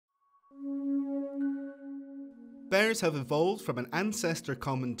Bears have evolved from an ancestor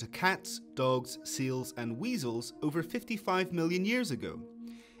common to cats, dogs, seals, and weasels over 55 million years ago.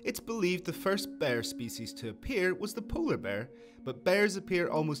 It's believed the first bear species to appear was the polar bear, but bears appear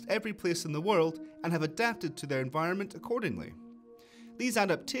almost every place in the world and have adapted to their environment accordingly. These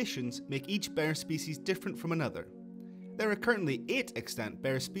adaptations make each bear species different from another. There are currently 8 extant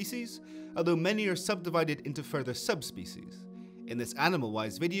bear species, although many are subdivided into further subspecies. In this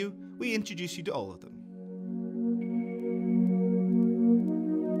AnimalWised video, we introduce you to all of them.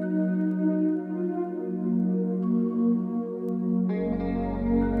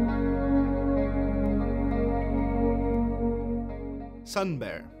 Sun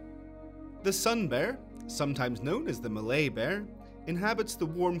bear. The sun bear, sometimes known as the Malay bear, inhabits the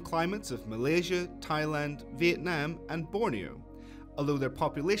warm climates of Malaysia, Thailand, Vietnam, and Borneo, although their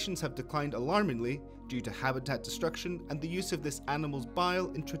populations have declined alarmingly due to habitat destruction and the use of this animal's bile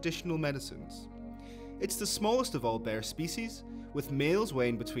in traditional medicines. It's the smallest of all bear species, with males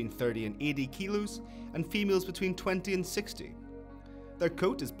weighing between 30 and 80 kilos and females between 20 and 60. Their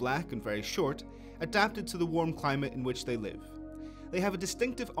coat is black and very short, adapted to the warm climate in which they live. They have a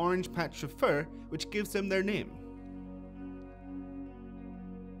distinctive orange patch of fur which gives them their name.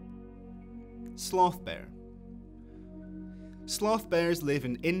 Sloth bear. Sloth bears live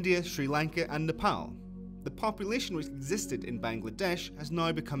in India, Sri Lanka, and Nepal. The population which existed in Bangladesh has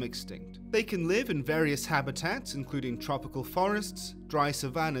now become extinct. They can live in various habitats including tropical forests, dry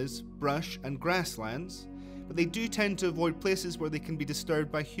savannas, brush, and grasslands, but they do tend to avoid places where they can be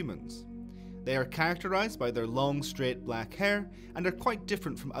disturbed by humans. They are characterized by their long, straight black hair and are quite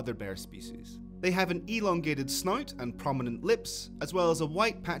different from other bear species. They have an elongated snout and prominent lips, as well as a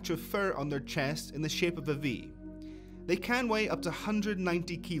white patch of fur on their chest in the shape of a V. They can weigh up to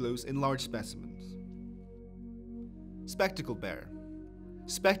 190 kilos in large specimens. Spectacled bear.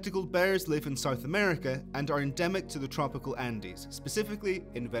 Spectacled bears live in South America and are endemic to the tropical Andes, specifically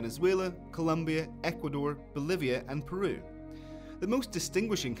in Venezuela, Colombia, Ecuador, Bolivia, and Peru. The most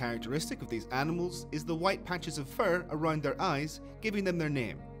distinguishing characteristic of these animals is the white patches of fur around their eyes, giving them their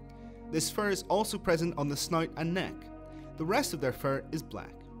name. This fur is also present on the snout and neck. The rest of their fur is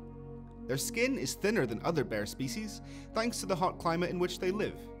black. Their skin is thinner than other bear species, thanks to the hot climate in which they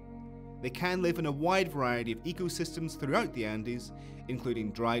live. They can live in a wide variety of ecosystems throughout the Andes,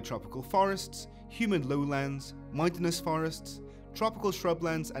 including dry tropical forests, humid lowlands, mountainous forests, tropical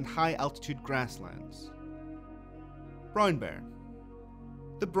shrublands, and high-altitude grasslands. Brown bear.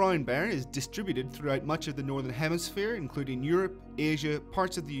 The brown bear is distributed throughout much of the Northern Hemisphere, including Europe, Asia,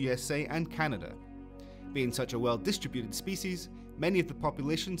 parts of the USA, and Canada. Being such a well-distributed species, many of the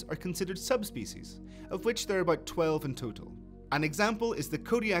populations are considered subspecies, of which there are about 12 in total. An example is the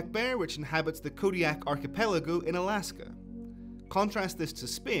Kodiak bear, which inhabits the Kodiak archipelago in Alaska. Contrast this to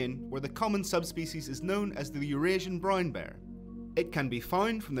Spain, where the common subspecies is known as the Eurasian brown bear. It can be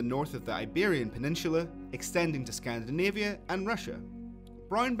found from the north of the Iberian Peninsula, extending to Scandinavia and Russia.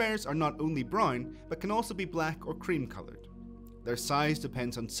 Brown bears are not only brown, but can also be black or cream coloured. Their size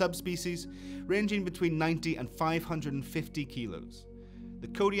depends on subspecies, ranging between 90 and 550 kilos. The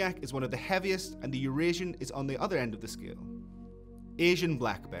Kodiak is one of the heaviest, and the Eurasian is on the other end of the scale. Asian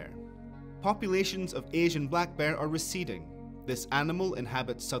black bear. Populations of Asian black bear are receding. This animal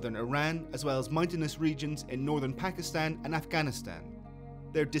inhabits southern Iran, as well as mountainous regions in northern Pakistan and Afghanistan.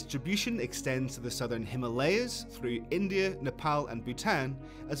 Their distribution extends to the southern Himalayas through India, Nepal, and Bhutan,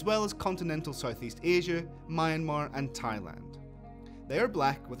 as well as continental Southeast Asia, Myanmar, and Thailand. They are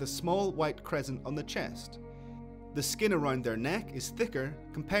black with a small white crescent on the chest. The skin around their neck is thicker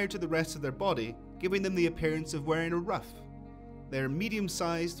compared to the rest of their body, giving them the appearance of wearing a ruff. They are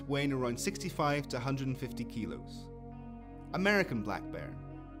medium-sized, weighing around 65 to 150 kilos. American black bear.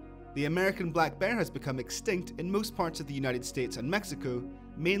 The American black bear has become extinct in most parts of the United States and Mexico,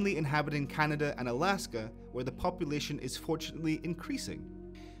 mainly inhabiting Canada and Alaska, where the population is fortunately increasing.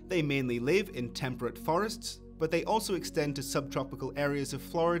 They mainly live in temperate forests, but they also extend to subtropical areas of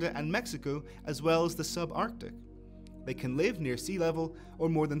Florida and Mexico, as well as the subarctic. They can live near sea level or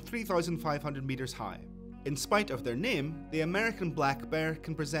more than 3,500 meters high. In spite of their name, the American black bear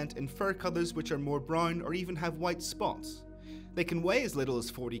can present in fur colors which are more brown or even have white spots. They can weigh as little as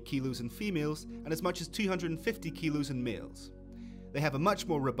 40 kilos in females and as much as 250 kilos in males. They have a much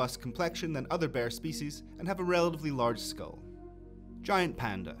more robust complexion than other bear species and have a relatively large skull. Giant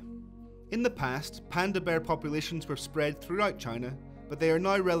panda. In the past, panda bear populations were spread throughout China, but they are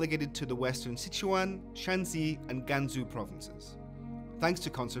now relegated to the western Sichuan, Shanxi, and Gansu provinces. Thanks to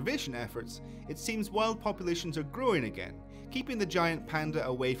conservation efforts, it seems wild populations are growing again, keeping the giant panda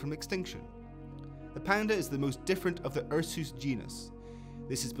away from extinction. The panda is the most different of the Ursus genus.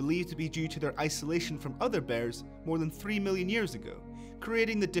 This is believed to be due to their isolation from other bears more than 3 million years ago,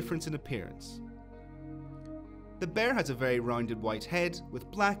 creating the difference in appearance. The bear has a very rounded white head with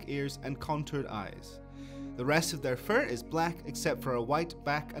black ears and contoured eyes. The rest of their fur is black except for a white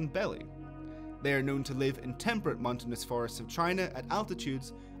back and belly. They are known to live in temperate mountainous forests of China at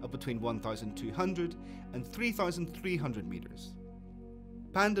altitudes of between 1,200 and 3,300 meters.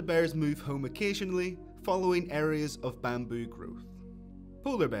 Panda bears move home occasionally, following areas of bamboo growth.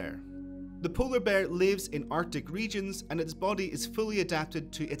 Polar bear. The polar bear lives in Arctic regions and its body is fully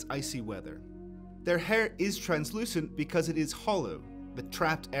adapted to its icy weather. Their hair is translucent because it is hollow, the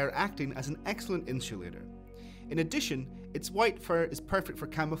trapped air acting as an excellent insulator. In addition, its white fur is perfect for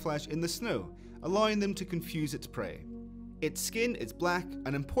camouflage in the snow, allowing them to confuse its prey. Its skin is black,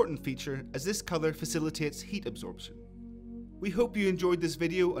 an important feature as this colour facilitates heat absorption. We hope you enjoyed this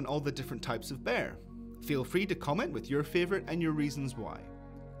video on all the different types of bear. Feel free to comment with your favourite and your reasons why.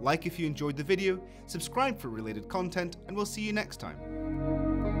 Like if you enjoyed the video, subscribe for related content, and we'll see you next time.